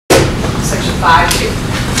5, 2.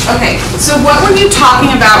 Okay, so what were you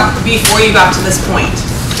talking about before you got to this point?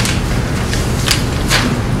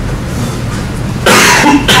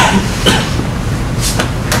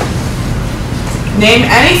 Name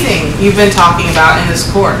anything you've been talking about in this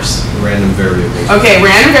course. Random variables. Okay,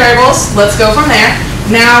 random variables. Let's go from there.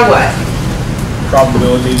 Now what?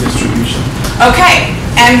 Probability distribution. Okay,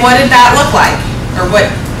 and what did that look like? Or what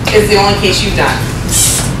is the only case you've done?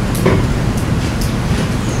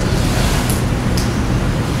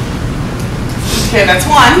 Okay, that's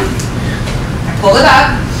one. I pulled it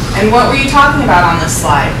up. And what were you talking about on this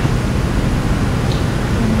slide?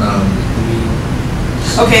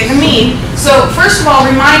 Okay, the mean. So first of all,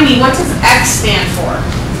 remind me, what does X stand for?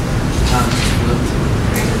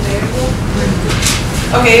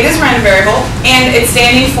 Okay, it is random variable, and it's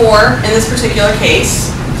standing for, in this particular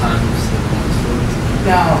case,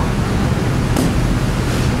 no.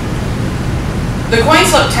 The coin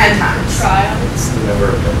slipped 10 times. It's the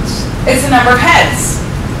number of heads. It's the number of heads.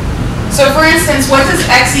 So for instance, what does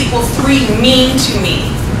X equal 3 mean to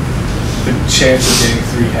me? The chance of getting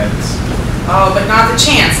 3 heads. Oh, but not the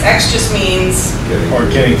chance. X just means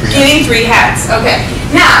Getting 3 heads. Okay.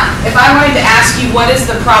 Now, if I wanted to ask you what is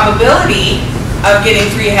the probability of getting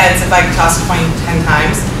 3 heads if I could toss a coin 10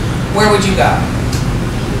 times, where would you go?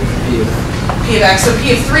 P of X. So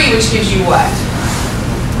P of 3, which gives you what?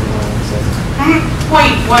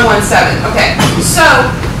 0.117. Okay. So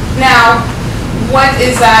now, what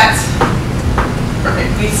is that? Okay.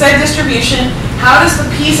 We said distribution. How does the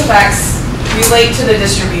piece of X relate to the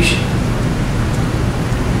distribution?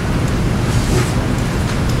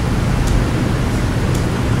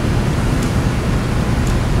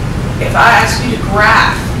 If I asked you to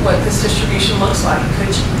graph what this distribution looks like,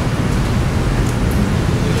 could you?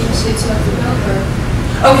 It's like the bell curve.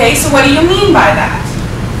 Okay, so what do you mean by that?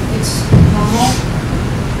 It's normal.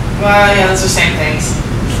 Well, yeah, those are the same things.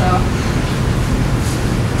 So.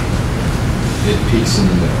 It peaks in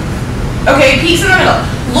the middle. Okay, it peaks in the middle.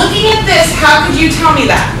 Looking at this, how could you tell me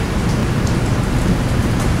that?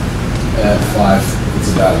 At 5,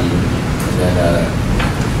 it's about even. And then,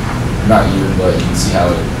 not even, but you can see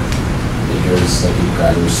how it goes like in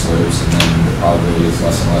gradual slopes, and then the probability is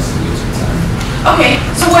less and less as it goes with time. Okay,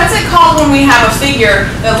 so what's it called when we have a figure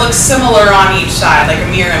that looks similar on each side, like a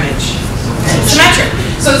mirror image? Symmetric.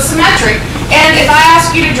 So it's symmetric. And if I ask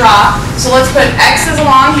you to draw, so let's put X's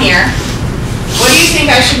along here. What do you think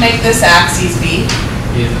I should make this axis be?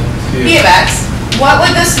 P of X. What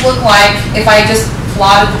would this look like if I just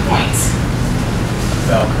plotted the points?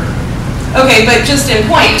 Bell curve. Okay, but just in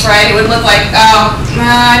points, right? It would look like, oh,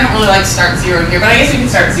 nah, I don't really like to start 0 here, but I guess we can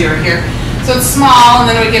start 0 here. So it's small, and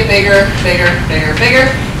then it would get bigger, bigger, bigger, bigger,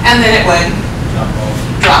 and then it would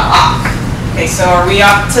drop off. Okay, so are we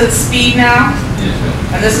up to the speed now?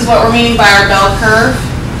 Yeah. And this is what we're meaning by our bell curve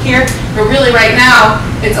here. But really right now,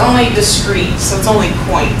 it's only discrete, so it's only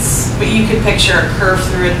points. But you could picture a curve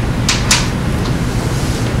through it.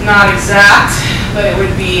 Not exact, but it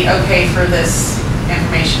would be okay for this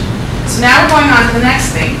information. So now we're going on to the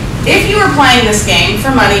next thing. If you were playing this game for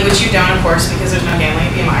money, which you don't, of course, because there's no gambling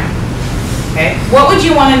at BMI, okay, what would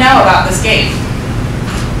you want to know about this game?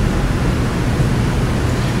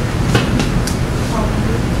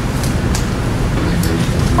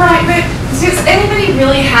 Right, but does anybody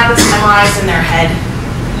really have this memorized in their head?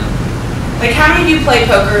 Like, how many of you play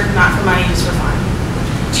poker not for money, just for fun?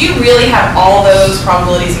 Do you really have all those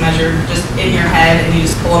probabilities measured just in your head and you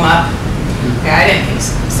just pull them up? Okay, I didn't think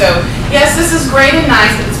so. So, yes, this is great and nice,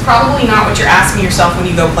 but it's probably not what you're asking yourself when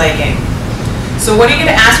you go play a game. So what are you going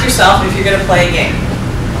to ask yourself if you're going to play a game?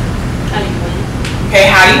 How do you win? Okay,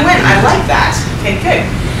 how do you win? I like that. Okay, good.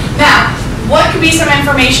 Now, what could be some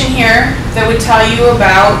information here that would tell you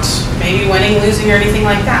about maybe winning, losing, or anything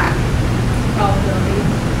like that? Probability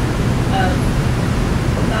of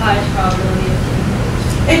the highest probability of getting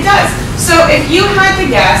hit. It does. So if you had to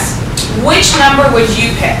guess, which number would you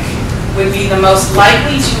pick would be the most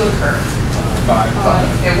likely to occur? 5.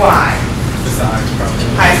 Okay, why? It's the highest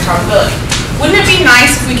probability. Highest probability. Wouldn't it be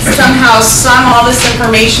nice if we could somehow sum all this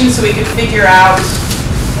information so we could figure out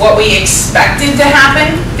what we expected to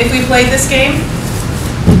happen if we played this game?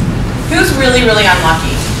 Who's really, really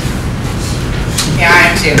unlucky? Yeah,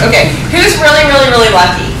 I am too. Okay, who's really, really, really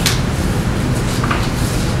lucky?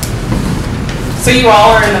 So you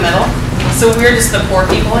all are in the middle? So we're just the poor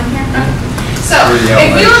people in here? Okay. So,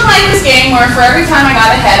 if we were playing this game where for every time I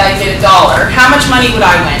got ahead I'd get $1, how much money would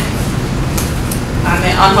I win? I'm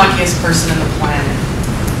the unluckiest person in the planet.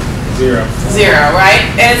 0. 0, right?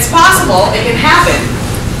 And it's possible, it can happen,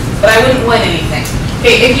 but I wouldn't win anything.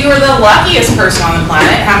 Okay, if you were the luckiest person on the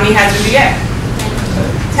planet, how many heads would you get?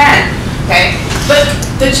 10. Okay,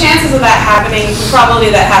 the chances of that happening, the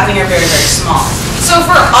probability of that happening are very, very small. So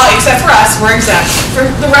for except for us, we're exempt. For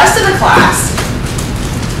the rest of the class,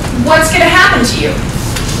 what's going to happen to you?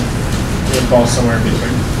 It falls somewhere in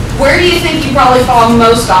between. Where do you think you probably fall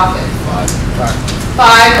most often? 5. 5,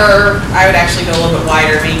 or I would actually go a little bit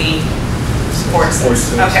wider, maybe 4 to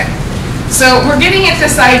 6. 4 to 6. Okay. So we're getting at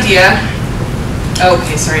this idea.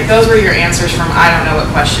 Okay, sorry. Those were your answers from I don't know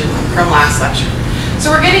what question from last lecture.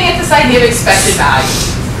 So we're getting at this idea of expected value.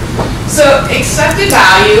 So expected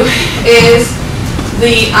value is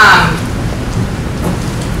the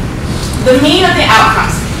mean of the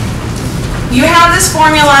outcomes. You have this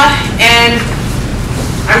formula, and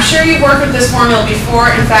I'm sure you've worked with this formula before.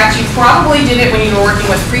 In fact, you probably did it when you were working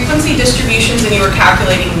with frequency distributions and you were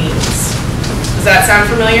calculating means. Does that sound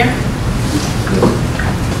familiar?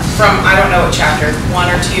 From, I don't know what chapter, 1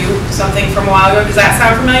 or 2, something from a while ago. Does that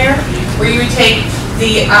sound familiar? Where you would take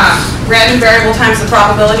the random variable times the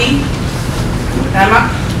probability.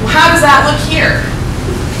 How does that look here?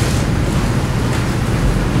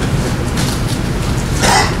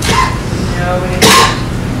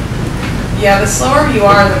 Yeah, the slower you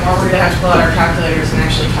are, the more we're going to have to pull out our calculators and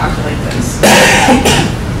actually calculate this.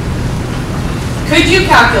 Could you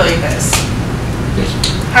calculate this? Yes.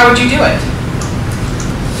 How would you do it?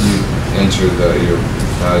 You enter your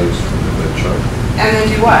values from the chart. And then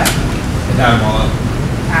do what? And add them all up.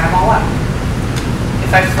 Add them all up. If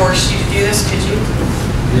I forced you to do this, could you?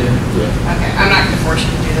 Yeah. Okay, I'm not going to force you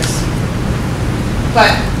to do this.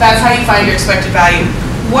 But that's how you find your expected value.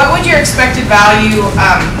 What would your expected value,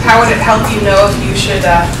 how would it help you know if you should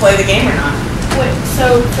play the game or not? Wait,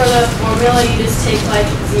 so for the formula, you just take like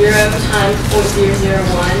 0 times 0.001,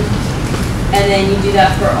 and then you do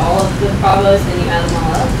that for all of the probabilities, then you add them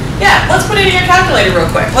all up? Yeah, let's put it in your calculator real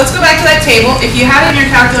quick. Let's go back to that table. If you had it in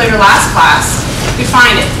your calculator last class, you could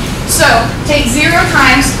find it. So take 0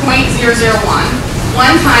 times 0.001, 1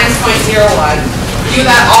 times 0.01, do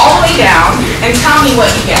that all the way down, and tell me what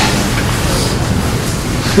you get.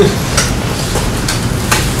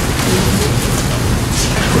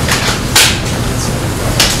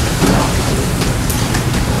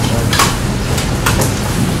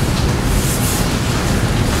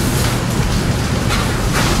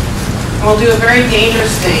 We'll do a very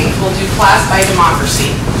dangerous thing. We'll do class by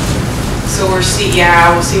democracy. So we'll see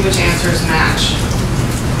which answers match.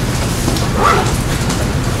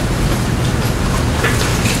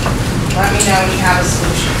 Let me know when you have a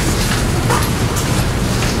solution.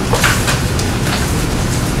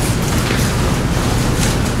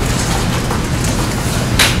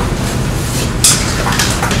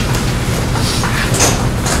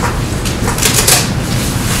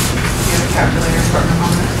 You have a calculator for a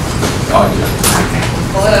moment? Oh, yeah. Okay,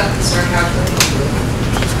 pull it up and start calculating.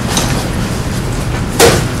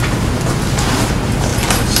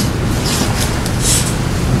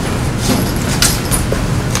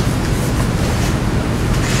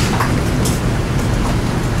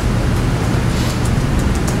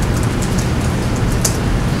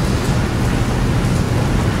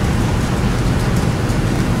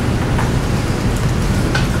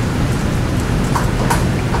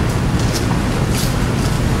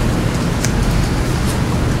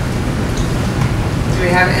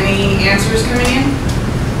 Have any answers coming in?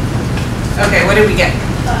 Okay, what did we get?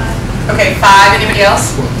 5. Okay, 5. Anybody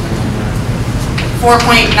else?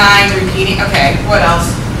 4.9 repeating. Okay, what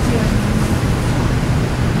else?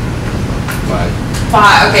 5.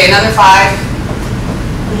 5. Okay, another 5.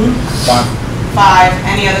 5. 5.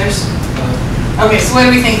 Any others? Okay, so what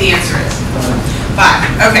do we think the answer is?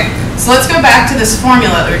 5. Okay, so let's go back to this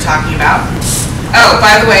formula that we were talking about. Oh,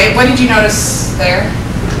 by the way, what did you notice there?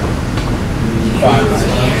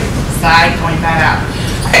 5. Side, point that out.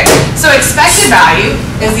 Okay, so expected value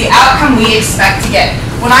is the outcome we expect to get.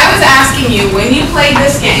 When I was asking you, when you played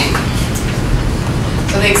this game,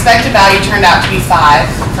 so the expected value turned out to be 5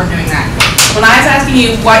 from doing that. When I was asking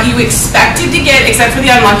you what you expected to get, except for the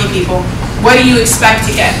unlucky people, what do you expect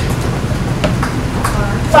to get?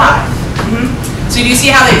 5. So do you see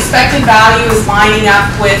how the expected value is lining up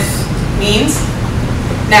with means?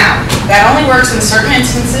 Now, that only works in certain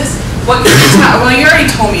instances. Well, you already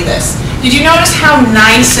told me this. Did you notice how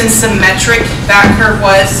nice and symmetric that curve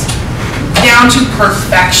was? Down to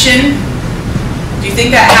perfection? Do you think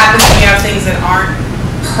that happens when you have things that aren't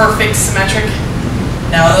perfect symmetric?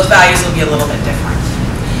 No, those values will be a little bit different.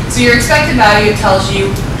 So your expected value tells you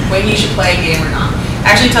when you should play a game or not.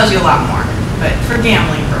 Actually, it tells you a lot more, but for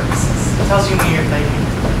gambling purposes. It tells you when you're playing a game.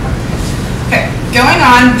 Okay, going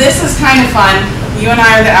on, this is kind of fun. You and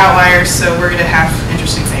I are the outliers, so we're going to have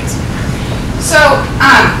interesting things. So,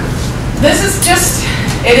 this is just,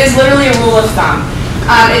 it is literally a rule of thumb.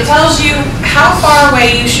 It tells you how far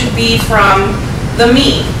away you should be from the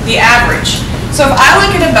mean, the average. So if I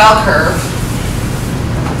look at a bell curve,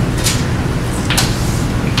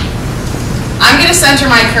 I'm going to center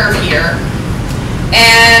my curve here,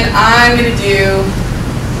 and I'm going to do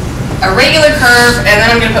a regular curve, and then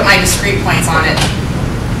I'm going to put my discrete points on it.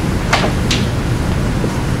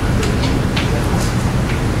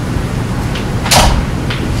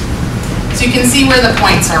 So you can see where the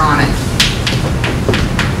points are on it.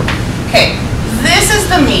 Okay, this is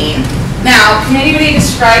the mean. Now, can anybody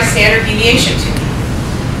describe standard deviation to me?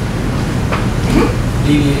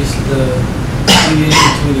 Deviation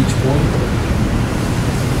between each point.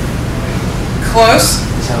 Close.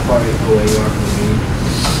 That's how far away you are from the mean.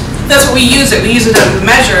 That's what we use it. We use it as a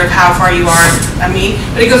measure of how far you are, I mean,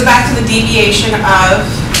 but it goes back to the deviation of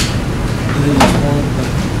Within each point,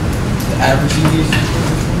 the average deviation between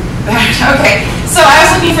each point. okay, so I was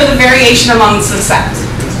looking for the variation amongst the set.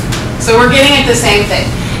 So we're getting at the same thing.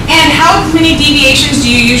 And how many deviations do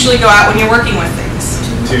you usually go out when you're working with things?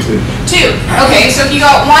 2. 2. Okay, so if you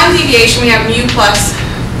got one deviation, we have mu plus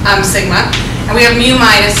sigma, and we have mu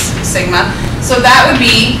minus sigma. So that would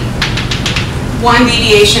be one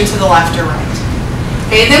deviation to the left or right.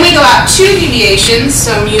 Okay, and then we go out 2 deviations,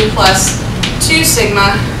 so mu plus 2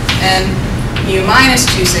 sigma and mu minus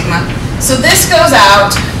 2 sigma. So this goes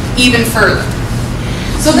out even further.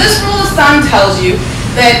 So this rule of thumb tells you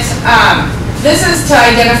that this is to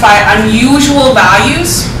identify unusual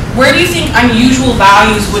values. Where do you think unusual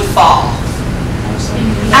values would fall?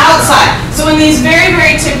 Outside. So in these very,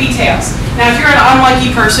 very tippy tails. Now if you're an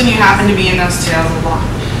unlucky person, you happen to be in those tails a lot.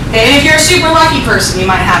 Okay, and if you're a super lucky person, you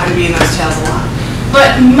might happen to be in those tails a lot.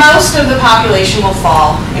 But most of the population will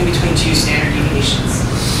fall in between 2 standard deviations.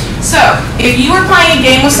 So if you were playing a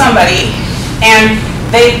game with somebody and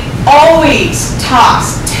they always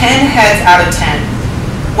toss 10 heads out of 10,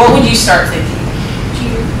 what would you start thinking?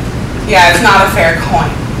 Yeah, it's not a fair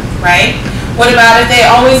coin, right? What about if they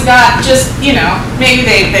always got just, you know, maybe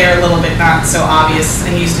they're a little bit not so obvious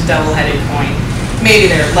and used a double-headed coin. Maybe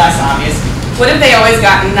they're less obvious. What if they always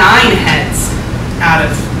got 9 heads out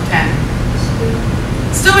of 10?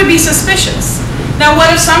 Still would be suspicious. Now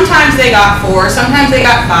what if sometimes they got 4, sometimes they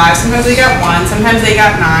got 5, sometimes they got 1, sometimes they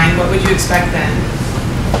got 9, what would you expect then?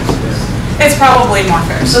 It's probably more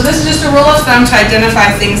fair. So this is just a rule of thumb to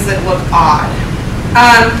identify things that look odd.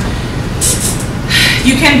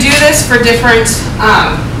 You can do this for different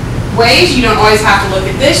ways. You don't always have to look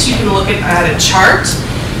at this. You can look at a chart.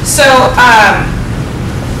 So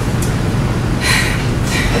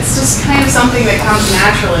it's just kind of something that comes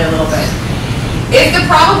naturally a little bit. If the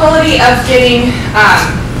probability of getting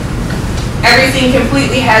everything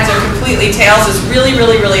completely heads or completely tails is really,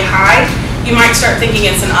 really, really high, you might start thinking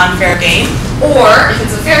it's an unfair game. Or if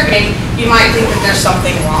it's a fair game, you might think that there's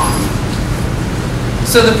something wrong.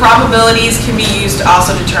 So the probabilities can be used to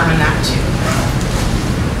also determine that too.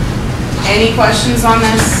 Any questions on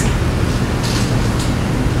this?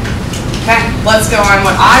 Okay, let's go on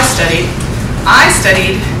what I studied. I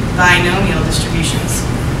studied binomial distributions.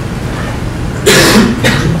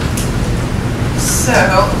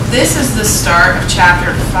 So this is the start of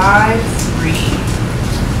chapter 5.3.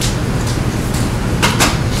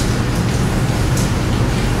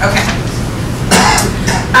 Okay.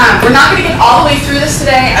 We're not going to get all the way through this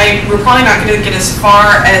today. We're probably not going to get as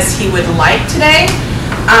far as he would like today.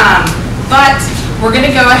 But we're going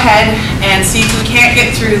to go ahead and see if we can't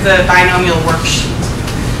get through the binomial worksheet.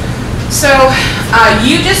 So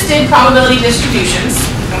you just did probability distributions,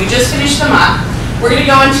 and we just finished them up. We're going to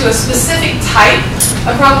go into a specific type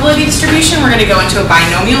of probability distribution. We're going to go into a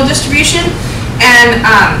binomial distribution. And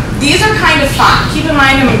these are kind of fun. Keep in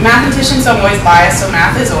mind, mathematicians don't always bias, so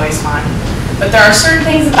math is always fun. But there are certain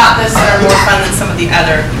things about this that are more fun than some of the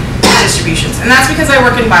other distributions. And that's because I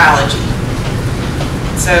work in biology.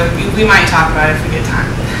 So we might talk about it if we get time.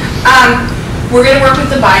 We're going to work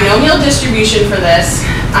with the binomial distribution for this.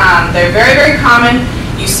 They're very, very common.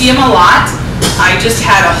 You see them a lot. I just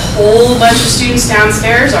had a whole bunch of students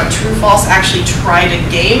downstairs on True False actually try to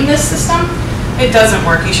game this system. It doesn't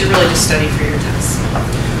work. You should really just study for your tests.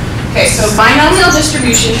 Okay, so binomial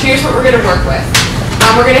distribution, here's what we're going to work with.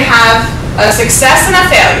 We're going to have a success and a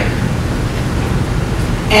failure.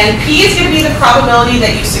 And P is going to be the probability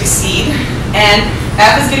that you succeed, and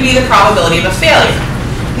F is going to be the probability of a failure.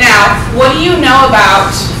 Now, what do you know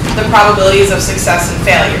about the probabilities of success and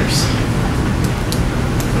failures?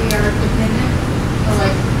 They are dependent, or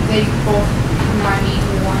like they both combine to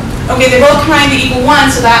equal 1. Okay, they both combine to equal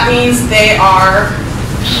 1, so that means they are,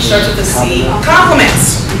 starts with a C,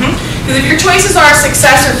 complements. Because if your choices are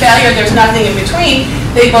success or failure, there's nothing in between,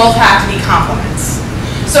 they both have to be complements.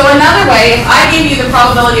 So another way, if I gave you the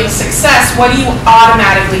probability of success, what do you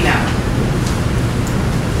automatically know?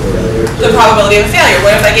 The probability of failure.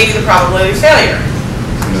 What if I gave you the probability of failure?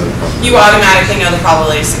 You automatically know the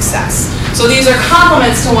probability of success. So these are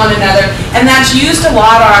complements to one another, and that's used a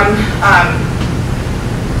lot on,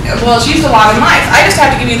 well, it's used a lot in life. I just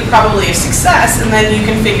have to give you the probability of success, and then you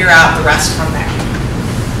can figure out the rest from there.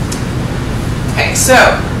 Okay, so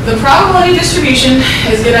the probability distribution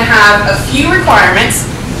is going to have a few requirements,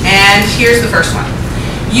 and here's the first one.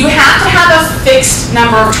 You have to have a fixed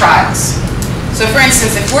number of trials. So for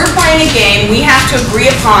instance, if we're playing a game, we have to agree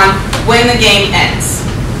upon when the game ends.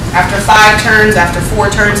 After 5 turns, after 4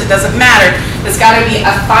 turns, it doesn't matter. There's got to be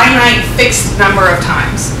a finite fixed number of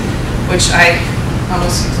times, which I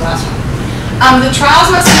almost used the last one. The trials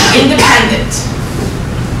must be independent.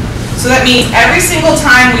 So that means every single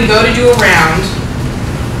time we go to do a round,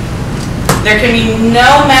 there can be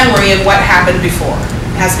no memory of what happened before.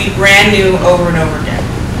 It has to be brand new over and over again.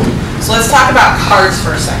 So let's talk about cards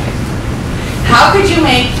for a second. How could you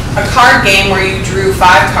make a card game where you drew 5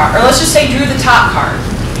 cards, or let's just say drew the top card.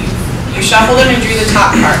 You shuffled them and drew the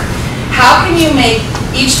top card. How can you make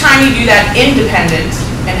each time you do that independent,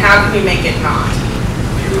 and how can you make it not?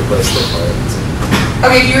 You replace the card.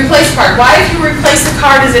 Okay, if you replace the card, why if you replace the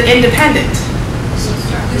card is it independent?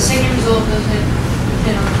 The second result doesn't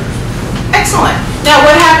hit on the first. Excellent. Now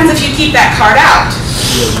what happens if you keep that card out?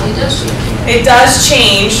 It does change. It does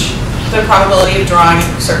change the probability of drawing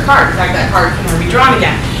a certain card. In fact, that card can never be drawn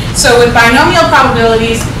again. So with binomial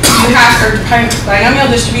probabilities, you have, or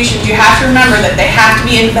binomial distributions, you have to remember that they have to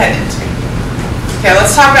be independent. Okay,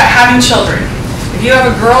 let's talk about having children. If you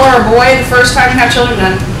have a girl or a boy the first time you have children,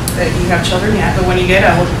 none that you have children yet, but when you get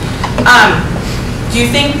old, do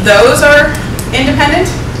you think those are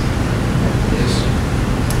independent? Yes.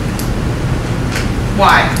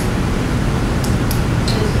 Why?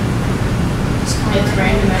 It's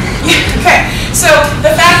random. Okay, so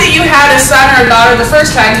the fact that you had a son or a daughter the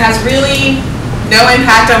first time has really no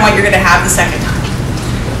impact on what you're going to have the second time.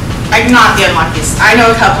 I'm not the unluckiest. I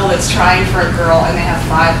know a couple that's trying for a girl and they have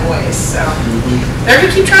 5 boys, so they're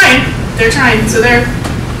going to keep trying. They're trying, so they're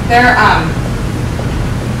I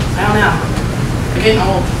don't know. They're getting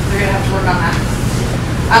old. They're going to have to work on that.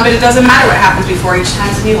 But it doesn't matter what happens before, each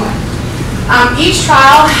time's a new one. Each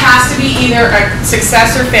trial has to be either a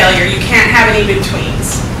success or failure. You can't have any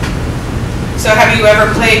betweens. So have you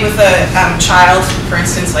ever played with a child, for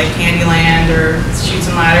instance, like Candyland or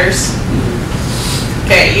Shoots and Ladders?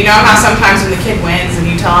 Okay, you know how sometimes when the kid wins and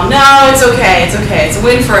you tell them, no, it's okay, it's okay, it's a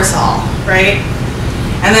win for us all, right?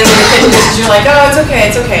 And then when the kid loses, you're like, oh, it's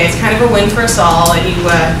okay, it's kind of a win for us all, and you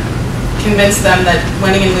convince them that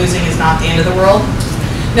winning and losing is not the end of the world.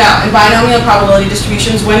 No, in binomial probability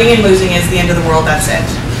distributions, winning and losing is the end of the world, that's it.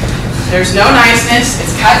 There's no niceness,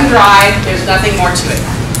 it's cut and dry, there's nothing more to it.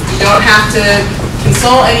 You don't have to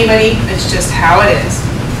console anybody, it's just how it is.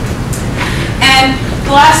 And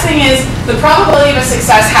the last thing is, the probability of a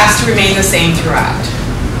success has to remain the same throughout.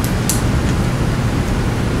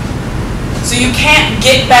 So you can't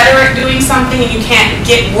get better at doing something and you can't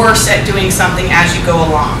get worse at doing something as you go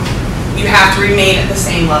along. You have to remain at the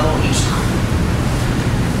same level each time.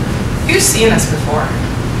 Who's seen this before?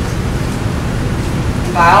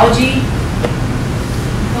 Biology?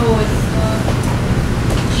 Oh, with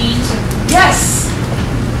genes. Yes.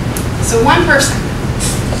 So one person.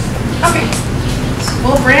 Okay.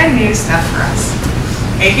 Well, brand new stuff for us.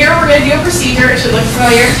 Okay, here we're going to do a procedure. It should look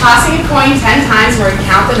familiar. Tossing a coin 10 times. We're going to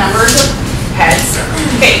count the numbers of heads.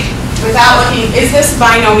 Okay, without looking, is this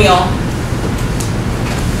binomial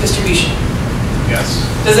distribution? Yes.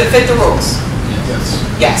 Does it fit the rules? Yes.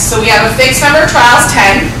 Yes. So we have a fixed number of trials,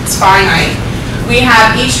 10. It's finite. We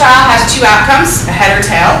have each trial has 2 outcomes, a head or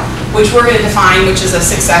tail, which we're going to define, which is a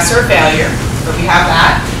success or a failure. But we have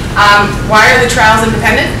that. Why are the trials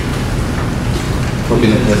independent?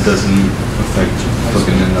 Flipping it doesn't affect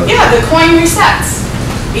flipping another. Yeah, the coin resets.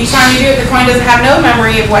 Each time you do it, the coin doesn't have no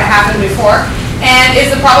memory of what happened before. And is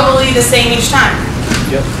the probability the same each time?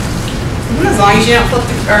 Yep. As long as you don't flip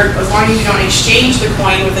or as long as you don't exchange the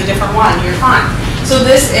coin with a different one, you're fine. So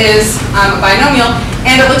this is a binomial,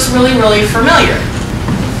 and it looks really, really familiar.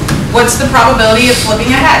 What's the probability of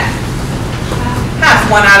flipping a head? Half.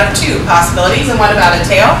 1 out of 2 possibilities. And what about a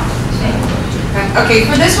tail? Okay,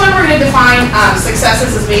 for this one we're going to define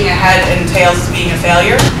successes as being a head and tails as being a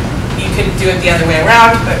failure. You could do it the other way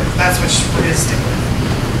around, but that's what we're going to stick with.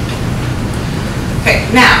 Okay,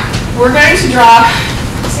 now, we're going to draw,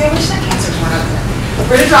 see, I wish that answers weren't up there.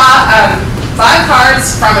 We're going to draw 5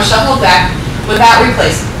 cards from a shuffled deck without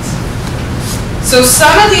replacements. So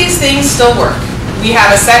some of these things still work. We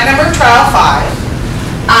have a set number of trial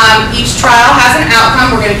 5. Each trial has an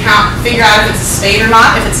outcome. We're going to figure out if it's a spade or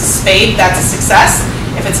not. If it's a spade, that's a success.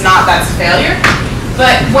 If it's not, that's a failure.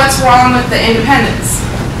 But what's wrong with the independents?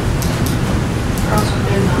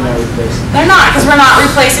 They're not, because we're not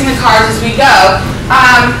replacing the cards as we go.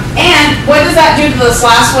 And what does that do to this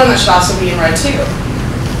last one that should also be in red too?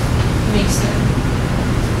 Makes the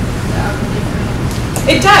outcome different.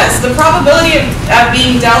 It does. The probability of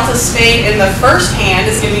being dealt a spade in the first hand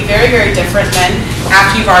is going to be very, very different than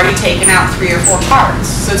after you've already taken out 3 or 4 cards.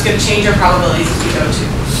 So it's going to change your probabilities as we go too.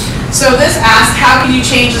 So this asks, how can you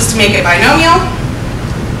change this to make it binomial?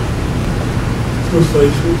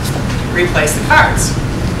 Replace the cards.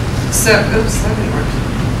 So, oops, that didn't work.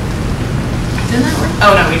 Didn't that work?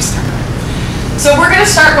 Oh no, we just turned it. So we're going to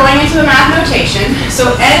start going into the math notation.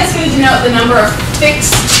 So n is going to denote the number of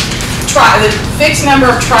fixed number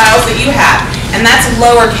of trials that you have, and that's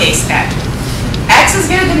lowercase n. X is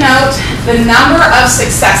going to denote the number of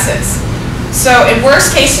successes. So in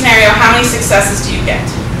worst case scenario, how many successes do you get?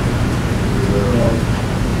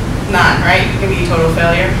 None, right? It can be a total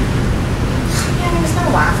failure. Yeah, there's no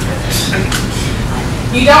laughter there. Okay.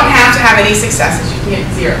 You don't have to have any successes. You can get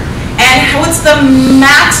 0. And what's the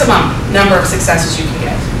maximum number of successes you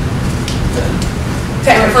can get?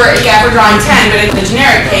 10. For drawing 10, but in the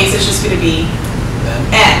generic case, it's just going to be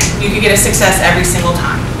n. You could get a success every single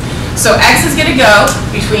time. So x is going to go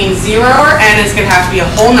between 0 or n is going to have to be a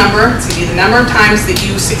whole number. It's going to be the number of times that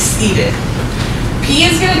you succeeded. P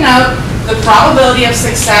is going to denote the probability of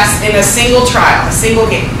success in a single trial, a single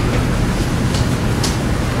game.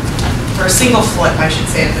 Or a single flip, I should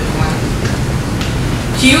say, at the one.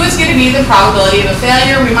 Q is going to be the probability of a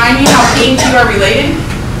failure. Remind me how P and Q are related?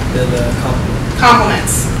 The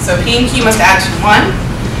Complements. So P and Q must add to 1.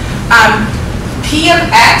 P of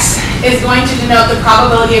X is going to denote the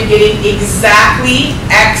probability of getting exactly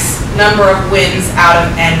X number of wins out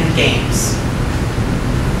of N games.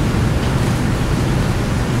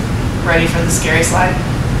 Ready for the scary slide?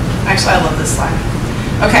 Actually, I love this slide.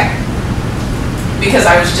 Okay. Because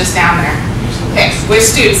I was just down there. Okay, with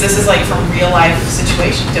students, this is like from real life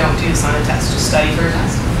situation. Don't do this on a test, just study for a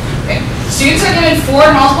test. Okay, students are given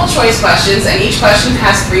 4 multiple choice questions, and each question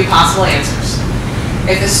has 3 possible answers.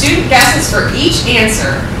 If the student guesses for each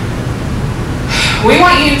answer, we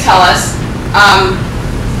want you to tell us,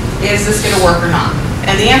 is this going to work or not?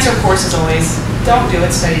 And the answer, of course, is always, don't do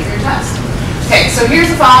it, study for your test. Okay, so here's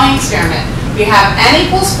the following experiment. We have n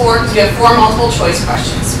equals 4 because we have 4 multiple choice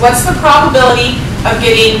questions. What's the probability of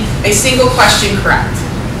getting a single question correct?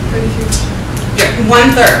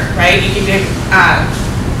 1/3, right? You can get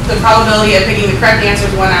the probability of picking the correct answer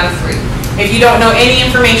is 1 out of 3. If you don't know any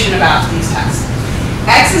information about these tests.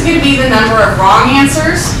 X is going to be the number of wrong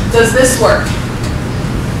answers. Does this work?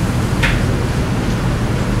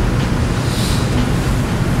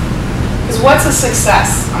 Because what's a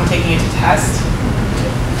success on taking it to test?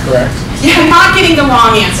 Correct. Yeah, not getting the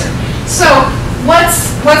wrong answer. So what's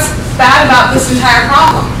bad about this entire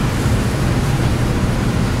problem?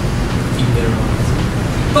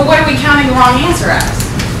 But what are we counting the wrong answer as?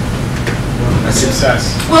 A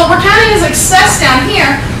success. Well, we're counting as a success down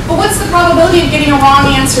here, but what's the probability of getting a wrong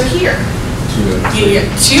answer here? 2 You get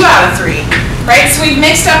 2 out of 3, right? So we've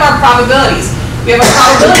mixed up our probabilities. We have a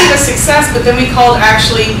probability of a success, but then we called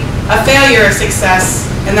actually a failure a success,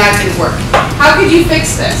 and that didn't work. How could you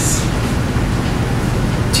fix this?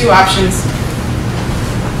 2 options.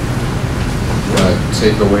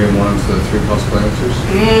 Take away 1 of the 3 possible answers?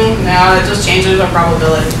 No, it just changes our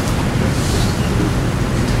probability.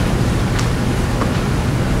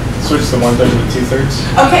 Switch the 1/3 to 2/3.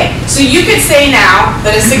 Okay, so you could say now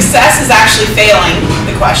that a success is actually failing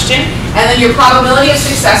the question, and then your probability of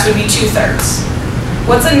success would be 2/3.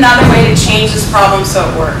 What's another way to change this problem so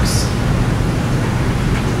it works?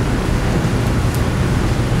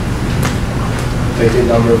 Take the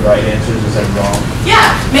number of right answers instead of wrong.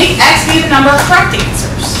 Yeah, make X be the number of correct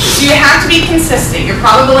answers. So you have to be consistent. Your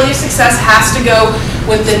probability of success has to go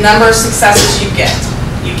with the number of successes you get.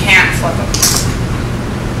 You can't flip them.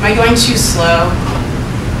 Am I going too slow?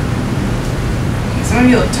 Okay, some of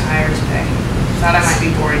you look tired today. Thought I might be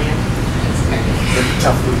boring you.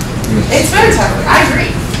 Tough week. It's been a tough week, I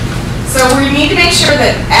agree. So we need to make sure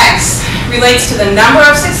that X relates to the number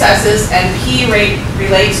of successes and P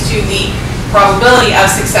relates to the probability of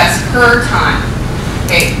success per time.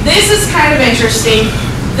 Okay, this is kind of interesting.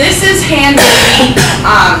 This is hand wavy.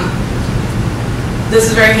 This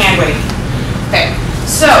is very hand wavy. Okay,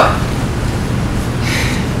 so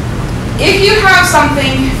if you have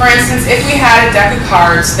something, for instance, if we had a deck of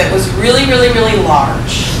cards that was really, really, really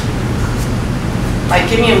large, like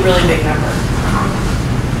give me a really big number.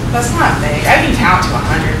 That's not big. I can count to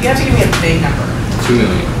 100. You have to give me a big number. 2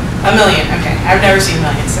 million. $1 million, okay. I've never seen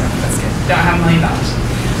 $1 million, so that's good. Don't have $1 million.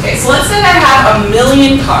 Okay, so let's say I have 1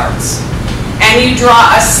 million cards, and you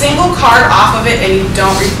draw a single card off of it and you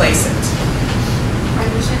don't replace it.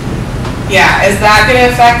 5%. Yeah, is that going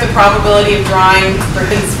to affect the probability of drawing, for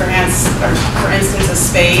instance, a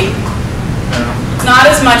spade? No. Not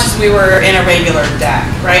as much as we were in a regular deck,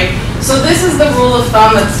 right? So this is the rule of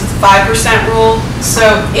thumb, that's the 5% rule.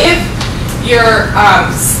 So if your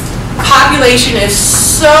population is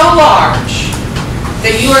so large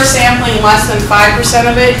that you are sampling less than 5%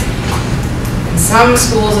 of it, in some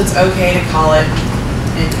schools it's okay to call it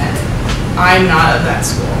intended. I'm not of that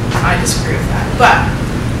school. I disagree with that. But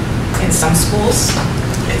in some schools,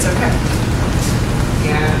 it's okay.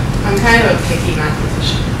 Yeah, I'm kind of a picky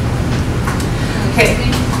mathematician. Okay,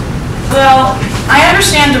 well, I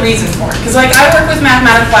understand the reason for it, because like I work with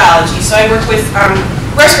mathematical biology, so I work with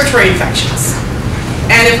respiratory infections.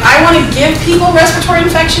 And if I want to give people respiratory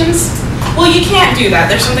infections, well, you can't do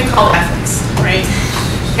that. There's something called ethics, right?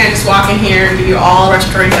 You can't just walk in here and give you all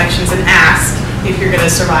respiratory infections and ask if you're going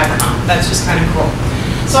to survive or not. That's just kind of cruel.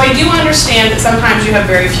 So I do understand that sometimes you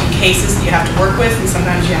have very few cases that you have to work with, and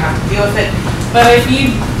sometimes you have to deal with it. But if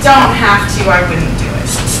you don't have to, I wouldn't do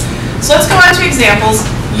it. So let's go on to examples.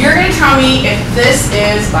 You're going to tell me if this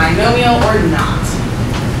is binomial or not.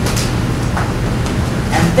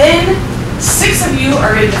 And then 6 of you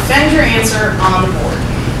are going to defend your answer on the board.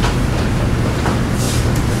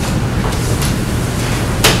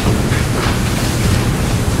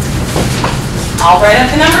 I'll write up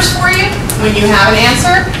the numbers for you. When you have an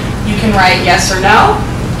answer, you can write yes or no.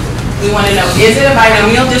 We want to know, is it a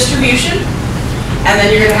binomial distribution? And then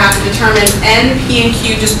you're going to have to determine N, P, and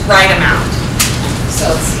Q, just write them out. So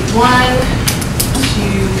let's see, 1,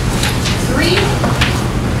 2, 3.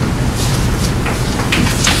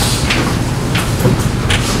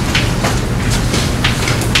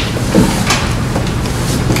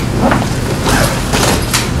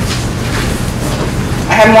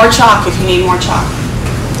 I have more chalk if you need more chalk.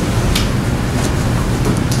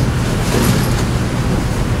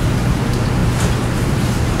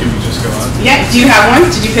 Can we just go on? Yeah, do you have one?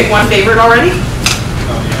 Did you pick one favorite already?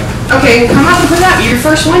 Oh, yeah. Okay, well, come out and put it out. You're your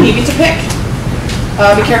first one, you get to pick.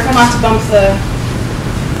 Be careful not to bump the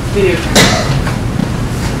video camera.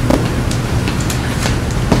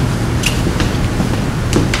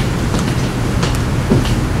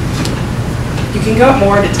 You can go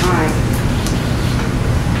more at a time.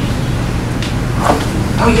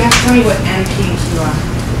 Oh, you have to tell me what N, P, and Q are.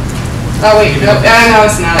 Oh, wait, no, no,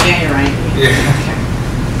 it's not. Yeah, you're right. Yeah. Okay.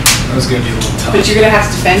 That was going to be a little tough. But you're going to have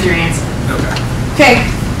to defend your answer. Okay. Okay.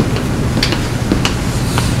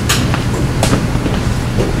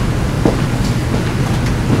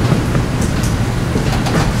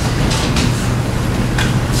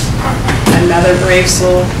 Another brave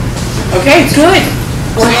soul. Okay, good.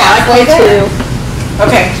 We're halfway there.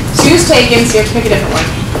 Okay, 2's taken, so you have to pick a different one.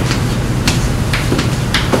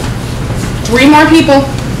 3 more people.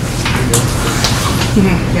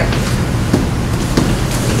 Yep.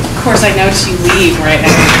 Of course, I notice you leave right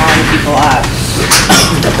after calling people up.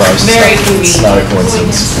 Very convenient. It's not a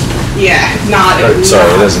coincidence. Yeah, not a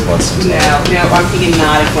Sorry, it is a coincidence. No, I'm thinking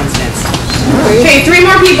not a coincidence. Okay, 3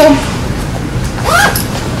 more people.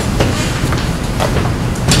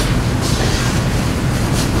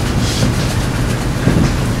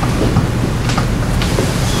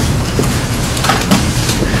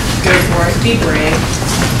 Go for it. Be brave.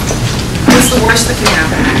 What's the worst that can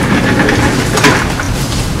happen?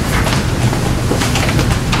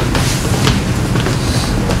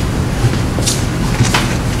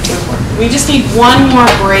 Go for it. We just need one more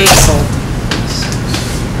brave soul.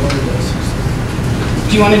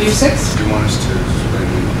 Do you want to do 6? Do you want us to explain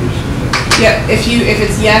the equation? Yeah. If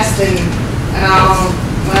it's yes, then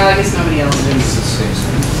well, I guess nobody else is.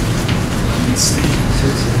 It's the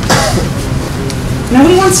 6.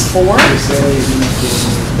 Nobody wants 4? Of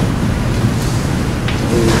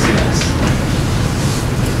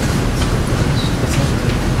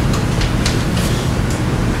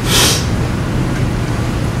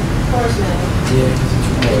course, no.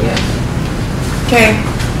 Okay.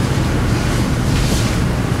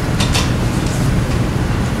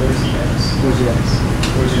 Where's the X? Where's the X?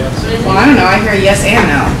 Where's the X? Well, I don't know. I hear yes and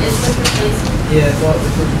no. It's with replacement. Yeah, well,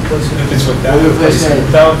 if we're replacing If it's without With replacement, replacement.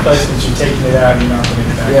 without replacement, you're taking it out and you're not putting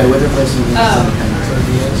it back. Yeah, with replacement. it's Oh. some kind of- So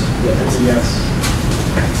the yes. Yeah, It's a yes.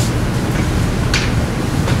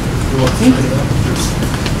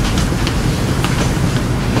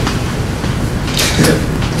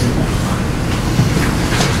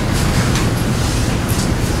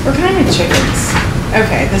 We're kind of chickens.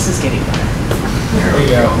 Okay, this is getting better. There we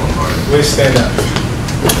go. Wish stand up.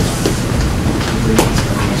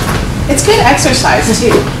 It's good exercise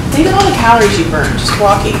too. Think of all the calories you burn just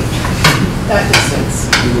walking that distance.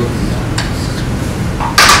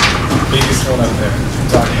 Biggest one up there.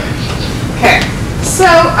 Talk about it. Okay, so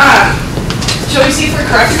shall we see if we're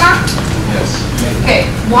correct or not? Yes. Okay,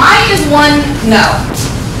 why is 1 no?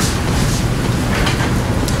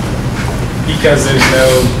 Because there's no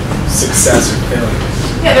success or failure.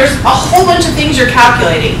 Yeah, there's a whole bunch of things you're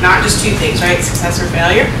calculating, not just 2 things, right? Success or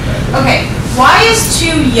failure. Okay, why is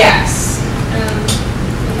 2 yes?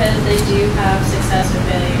 Because they do have success or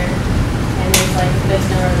failure, and there's like a fixed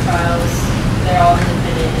number of trials. They're all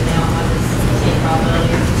independent, and they all have the same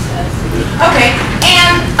probability of success. Okay,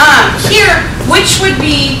 and here, which would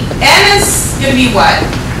be, n is going to be what?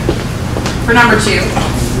 For number 2.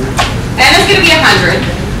 N is going to be 100.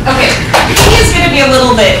 Okay, P is going to be a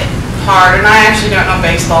little bit hard, and I actually don't know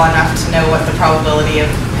baseball enough to know what the probability of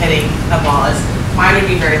hitting a ball is. Mine would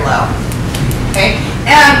be very low. Okay,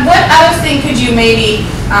 and what other thing could you maybe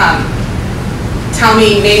tell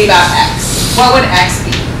me maybe about X? What would X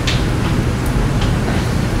be?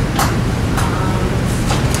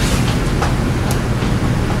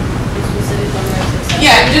 Specific number of successes.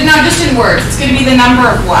 Yeah, no, just in words. It's going to be the number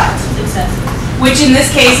of what? Successes. Which in this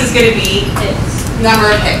case is going to be Hits.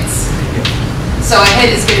 number of hits. So a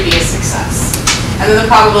hit is going to be a success. And then the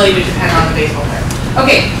probability would depend on the baseball player.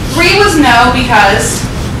 Okay, 3 was no because,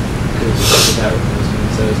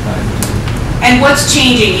 and what's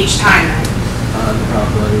changing each time then? The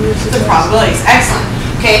probability of The success. probabilities. Excellent.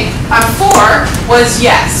 Okay, 4 was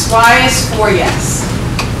yes. Why is 4 yes?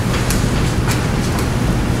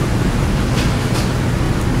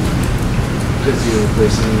 Because you're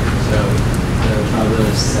replacing, so the probability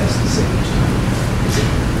of success is the same each time.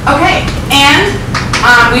 Okay, and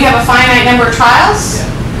we have a finite number of trials. Yeah,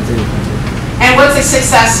 it's independent. And what's a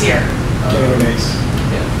success here? Getting an ace.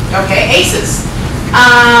 Yeah. Okay, aces.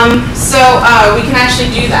 So we can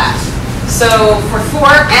actually do that. So for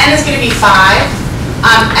 4, n is going to be 5.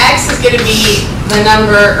 X is going to be the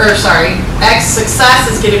number, or sorry, X success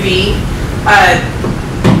is going to be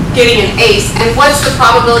getting an ace. And what's the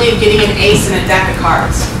probability of getting an ace in a deck of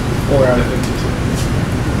cards? 4 out of 52.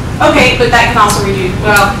 Okay, but that can also reduce,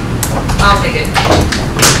 well, I'll take it.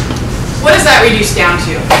 What does that reduce down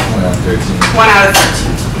to? 1 out of 13. 1 out of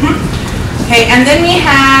 13. Okay, and then we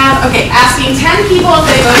have, okay, asking 10 people if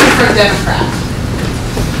they voted for a Democrat.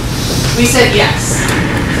 We said yes.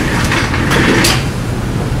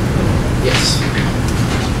 Yes.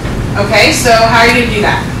 Okay, so how are you going to do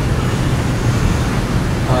that?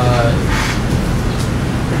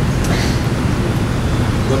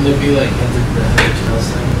 Wouldn't it be like under the HL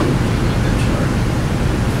sign?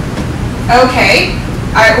 Okay.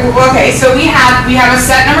 All right, okay, so we have a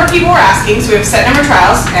set number of people we're asking, so we have a set number of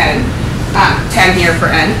trials, n, 10 here for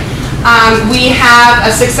n. We have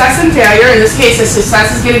a success and failure. In this case, a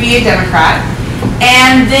success is going to be a Democrat.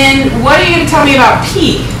 And then what are you going to tell me about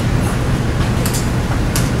P?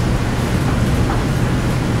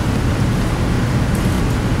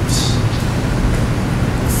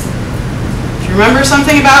 Do you remember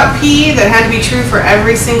something about P that had to be true for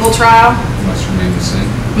every single trial? Must remain the same.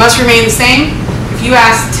 Must remain the same. If you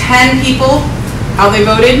ask 10 people how they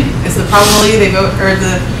voted, is the probability they vote, or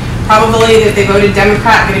the probability that they voted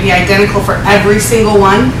Democrat going to be identical for every single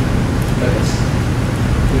one?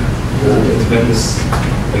 It depends.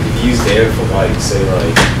 Like if you use data from like say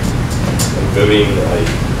like voting, like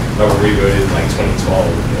however we voted in like 2012,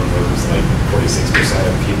 and there was like 46%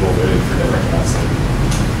 of people voted for Democrats. Like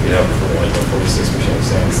you know, for like a 46%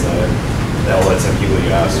 chance that all the 10 people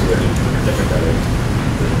you asked voted for Democratic.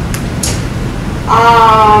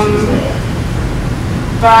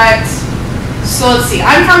 But, so let's see,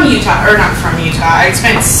 I'm from Utah, or not from Utah, I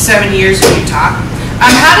spent 7 years in Utah.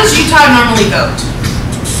 How does Utah normally vote?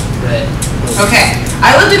 Red. Okay,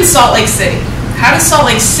 I lived in Salt Lake City. How does Salt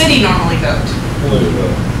Lake City normally vote?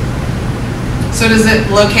 So does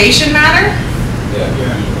it location matter? Yeah.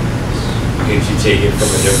 If you take it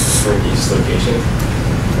from each location,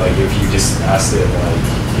 like if you just asked it like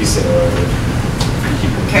Houston or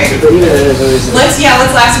Okay. Let's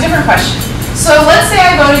Let's ask a different question. So let's say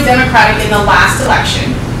I voted Democratic in the last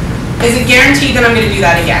election. Is it guaranteed that I'm going to do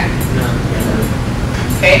that again? No.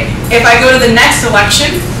 Okay. If I go to the next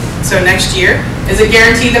election, so next year, is it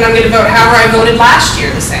guaranteed that I'm going to vote however I voted last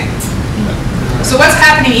year the same? So what's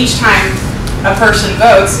happening each time a person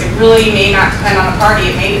votes, it really may not depend on the party,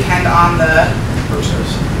 it may depend on the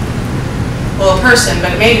person,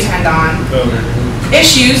 but it may depend on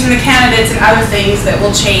issues and the candidates and other things that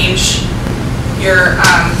will change your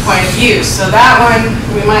point of view. So that one,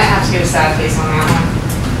 we might have to get a sad face on that one.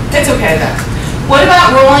 It's okay though. What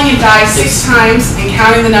about rolling a die 6 times and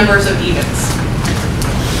counting the numbers of evens?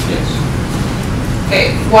 Yes.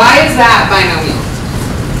 Okay, why is that binomial?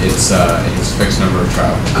 It's a fixed number of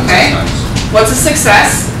trial. Okay. Times. What's a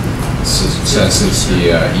success? Success is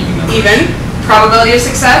the even number. Even. Probability of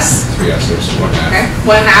success? 3 out of 6, 1/2. Okay,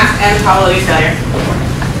 1/2, and probability of failure.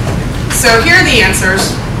 So here are the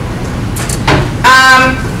answers.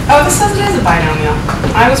 Oh, this says it is a binomial.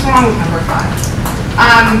 I was wrong with number 5.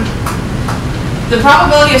 The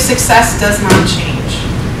probability of success does not change.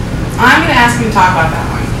 I'm going to ask him to talk about that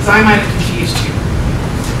one, because I might have confused you.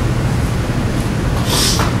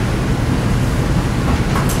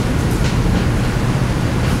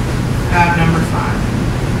 Number 5.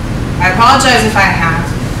 I apologize if I have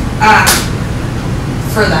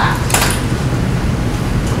for that.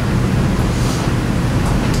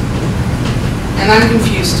 And I'm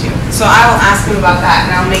confused too. So I will ask him about that,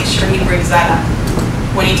 and I'll make sure he brings that up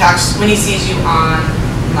when he sees you on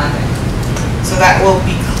Monday. So that will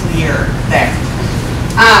be clear there.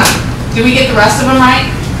 Did we get the rest of them right?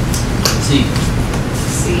 See.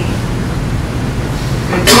 See.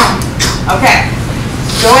 Good job. Okay.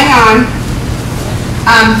 Going on.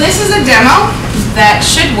 This is a demo that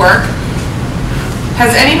should work.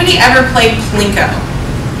 Has anybody ever played Plinko?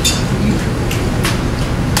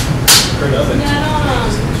 Heard of it.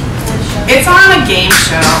 It's on a game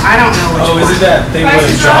show. I don't know which Oh, one. is it that thing where Price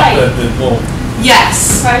they is drop Right. the little...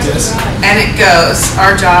 Yes. Price Yes. is right. And it goes,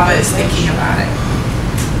 our Java is thinking about it.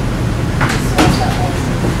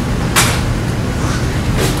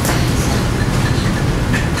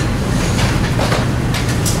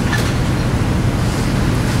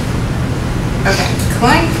 Okay,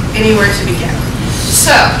 click anywhere to begin.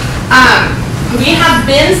 So, we have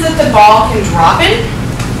bins that the ball can drop in,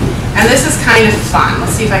 and this is kind of fun.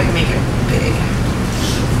 Let's see if I can make it big.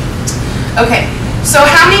 Okay, so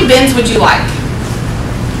how many bins would you like?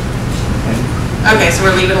 Okay, so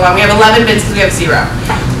we're leaving it alone. We have 11 bins because we have 0.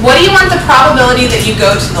 What do you want the probability that you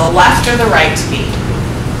go to the left or the right to be?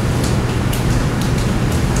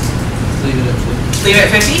 Leave it at 50. Leave it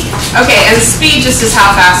at 50? Okay, and the speed just is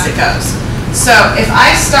how fast it goes. So if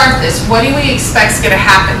I start this, what do we expect is going to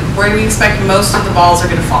happen? Where do we expect most of the balls are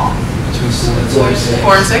going to fall? Between 4 and 6.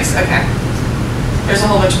 4 and 6? Okay. There's a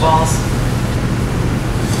whole bunch of balls.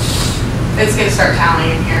 It's going to start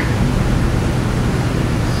tallying in here.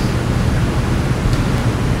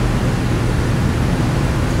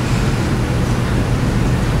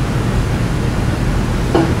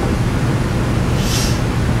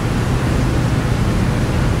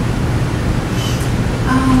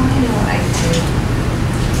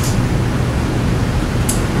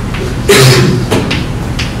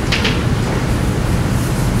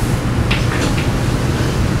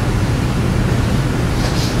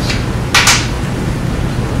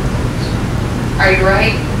 Are you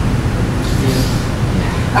right?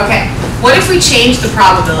 Yeah. Okay. What if we change the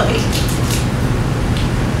probability?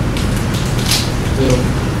 Little.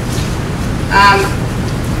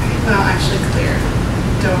 Well, actually clear.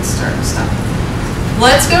 Don't start stuff.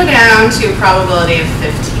 Let's go down to a probability of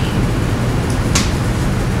 15.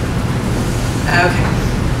 Okay.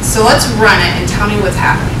 So let's run it and tell me what's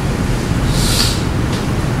happening.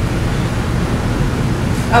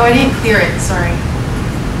 Oh, I didn't clear it. Sorry.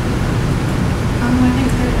 Oh, I didn't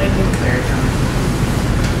clear it. I didn't clear it.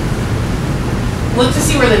 Look to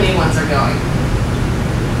see where the new ones are going.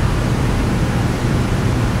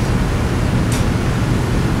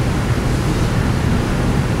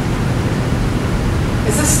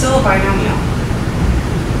 Is this still a binomial?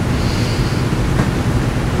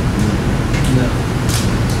 No.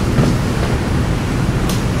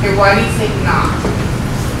 Okay, why do you think not?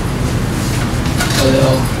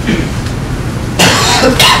 Well,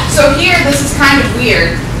 So here, this is kind of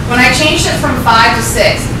weird. When I changed it from 5 to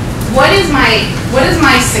 6, what is my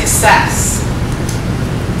success?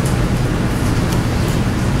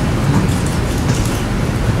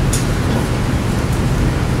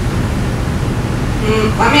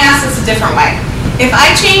 Let me ask this a different way. If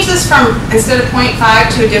I change this from, instead of 0.5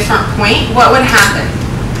 to a different point, what would happen?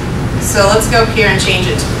 So let's go up here and change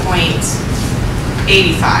it to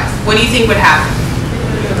 0.85. What do you think would happen?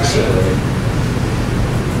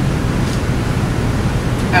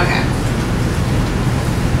 Okay.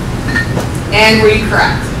 And were you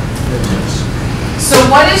correct? So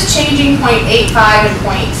what is changing 0.85 and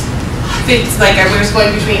 0.50? Like we were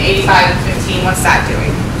going between 85 and 15. What's that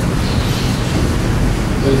doing?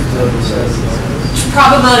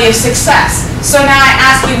 Probability of success. So now I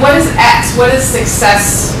ask you, what is X? What is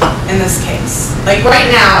success in this case? Like right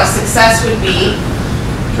now, a success would be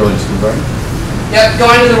Going to the right? yep,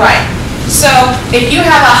 going to the right. So if you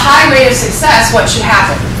have a high rate of success, what should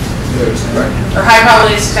happen? Or high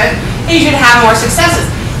probability of success? You should have more successes.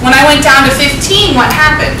 When I went down to 15, what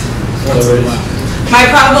happened? My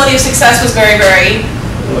probability of success was very, very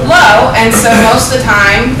low, and so most of the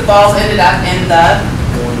time the balls ended up in the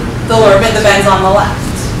lower bit, the bends on the left.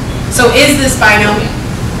 So is this binomial?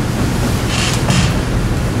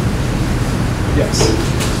 Yes.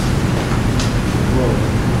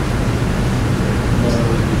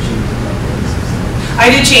 I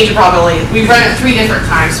did change the probability. We've run it 3 different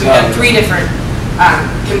times. We've done 3 different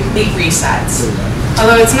complete resets.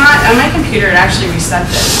 Although it's not, on my computer it actually reset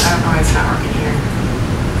this. I don't know why it's not working here.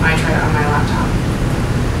 I tried it on my laptop.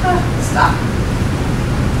 Stop.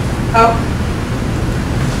 Oh.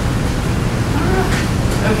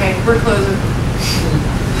 Okay, we're closing.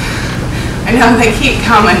 I know they keep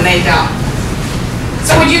coming, they don't.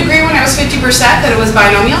 So would you agree when it was 50% that it was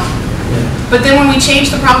binomial? But then when we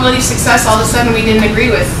changed the probability of success, all of a sudden we didn't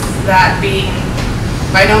agree with that being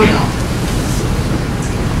binomial.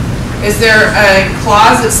 Is there a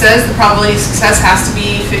clause that says the probability of success has to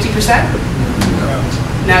be 50%?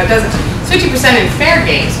 No, it doesn't. It's 50% in fair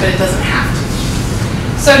games, but it doesn't have to.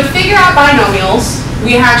 So to figure out binomials,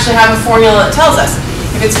 we actually have a formula that tells us.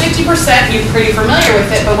 If it's 50%, you're pretty familiar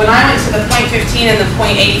with it, but when I went to the 0.15 and the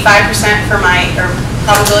 0.85% for my, or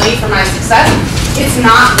probability for my success, it's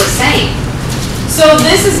not the same. So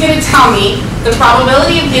this is going to tell me the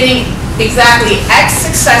probability of getting exactly X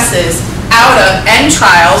successes out of N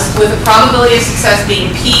trials with the probability of success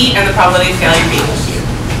being P and the probability of failure being Q.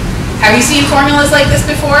 Have you seen formulas like this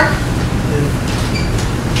before?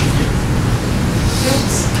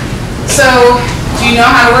 Oops. So, do you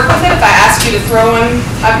know how to work with it? If I ask you to throw one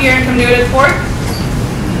up here and come do it at the board?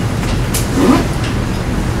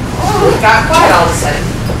 Oh, it got quiet all of a sudden.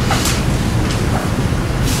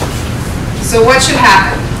 So what should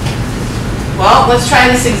happen? Well, let's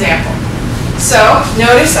try this example. So,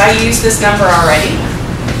 notice I used this number already,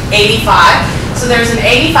 85. So there's an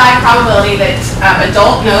 85 probability that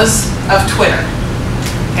adult knows of Twitter.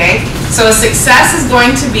 Okay? So a success is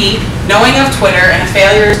going to be knowing of Twitter, and a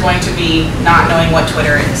failure is going to be not knowing what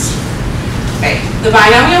Twitter is. Okay. The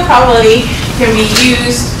binomial probability can be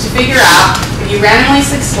used to figure out if you randomly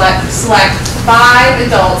select 5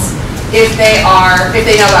 adults if they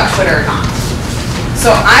know about Twitter or not. So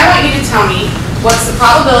I want you to tell me what's the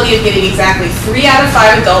probability of getting exactly 3 out of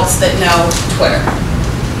 5 adults that know Twitter.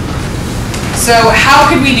 So how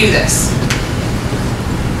could we do this?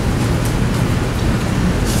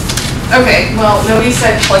 Okay, well, nobody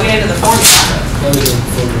said plug it into the formula.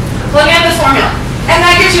 Plug it into the formula. And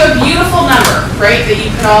that gives you a beautiful number, right, that you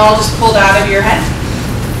can all just pull out of your head.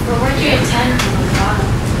 Well, where'd you get 10 from on the bottom?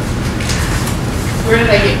 Where did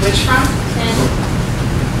I get which from?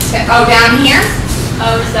 10. Oh, down here?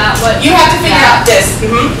 Oh, is that what? You have to figure out this.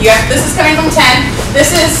 This is coming from 10.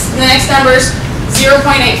 This is, the next number is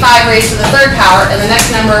 0.85 raised to the 3rd power, and the next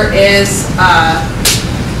number is,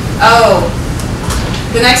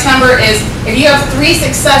 the next number is, if you have 3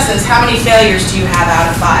 successes, how many failures do you have out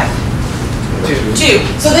of 5? 2.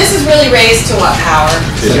 So this is really raised to what power?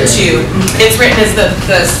 2. It's written as the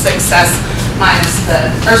success minus the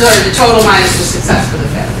total minus the success for the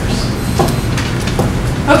failures.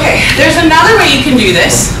 Okay, there's another way you can do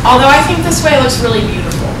this, although I think this way looks really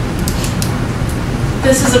beautiful.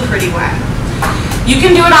 This is a pretty way. You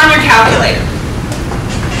can do it on your calculator.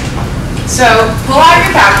 So, pull out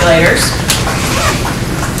your calculators.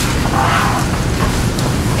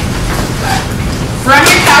 From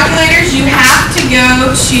your calculators, you have to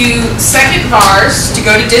go to second bars to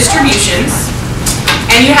go to distributions,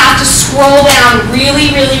 and you have to scroll down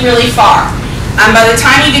really, really, really far. By the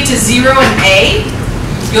time you get to 0 and A,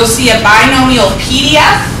 you'll see a binomial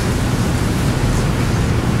PDF.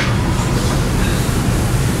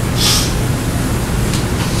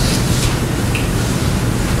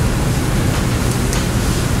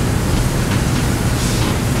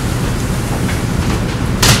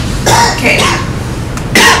 Okay.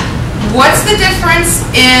 What's the difference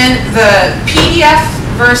in the PDF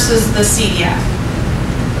versus the CDF?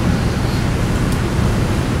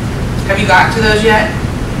 Have you got to those yet?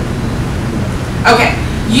 Okay.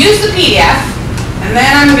 Use the PDF, and then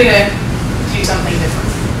I'm going to do something different.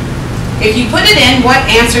 If you put it in, what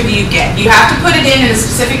answer do you get? You have to put it in a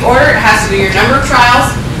specific order. It has to be your number of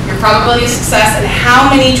trials, your probability of success, and how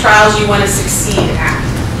many trials you want to succeed at.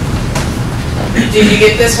 Did you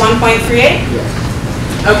get this 1.38? Yes.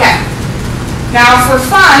 Okay. Now for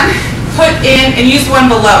fun, put in, and use the one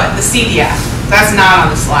below it, the CDF. That's not on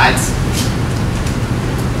the slides.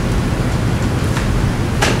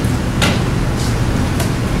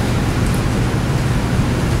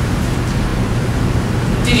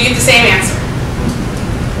 Did you get the same answer?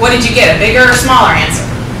 What did you get, a bigger or smaller answer?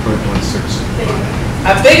 0.16.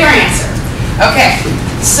 A bigger answer. Okay,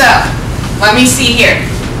 so let me see here.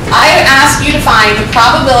 I asked you to find the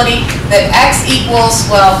probability that x equals,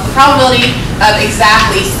 well, the probability of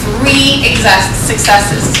exactly 3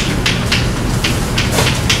 successes.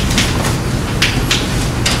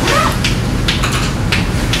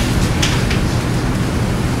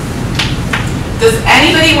 Does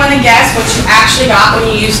anybody want to guess what you actually got when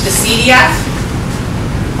you used the CDF?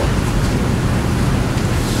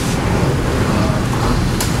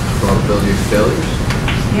 Probability of failures?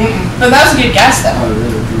 But that was a good guess, though. Oh,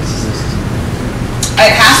 really? 3 successes.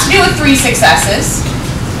 It has to do with 3 successes.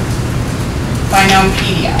 Binomial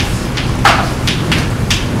PDF.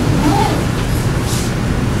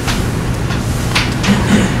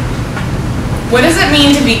 What does it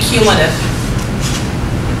mean to be cumulative?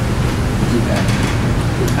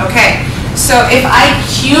 Okay, so if I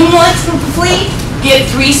cumulatively get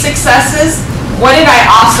 3 successes, what did I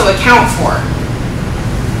also account for?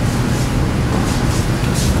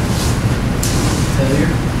 Failure?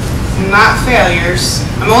 Not failures.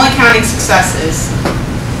 I'm only counting successes.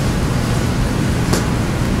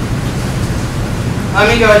 Let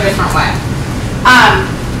me go a different way.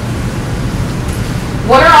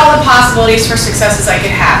 What are all the possibilities for successes I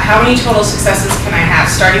could have? How many total successes can I have,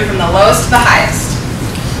 starting from the lowest to the highest?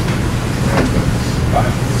 5.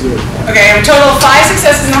 0. Okay, I have a total of 5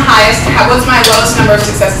 successes in the highest. What's my lowest number of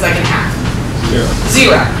successes I can have? 0.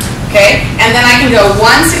 0. Okay, and then I can go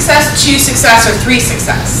 1 success, 2 success, or 3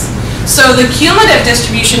 success. So the cumulative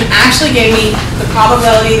distribution actually gave me the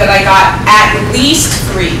probability that I got at least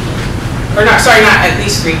 3. Or not, sorry, not at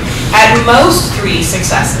least 3. At most 3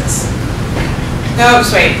 successes. No,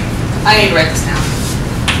 wait. I need to write this down.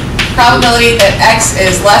 Probability that x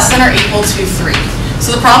is less than or equal to 3.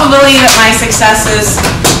 So the probability that my successes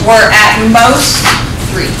were at most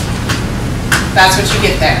 3. That's what you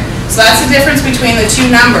get there. So that's the difference between the two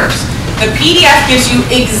numbers. The PDF gives you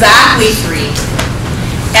exactly 3.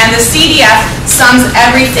 And the CDF sums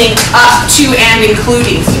everything up to and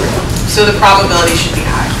including 3. So the probability should be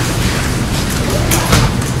higher.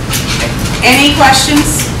 Any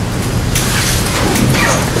questions?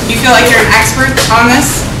 You feel like you're an expert on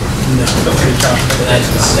this? No.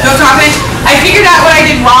 No comment? I figured out what I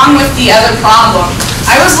did wrong with the other problem.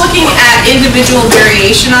 I was looking at individual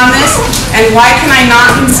variation on this, and why can I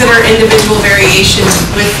not consider individual variation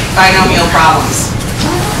with binomial problems?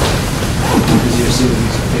 Because you assume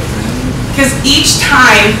that these are different. Because each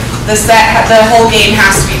time the whole game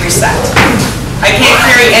has to be reset. I can't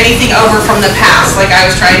carry anything over from the past, like I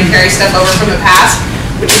was trying to carry stuff over from the past,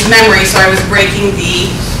 which is memory, so I was breaking the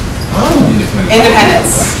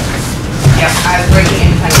independence. Yep, I was breaking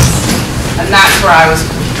independence. And that's where I was.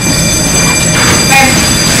 Okay.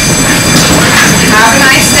 Have a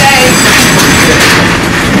nice day.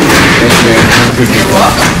 You're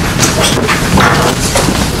welcome.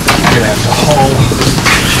 You're gonna have to haul.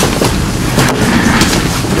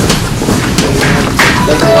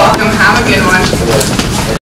 You're welcome. Have a good one.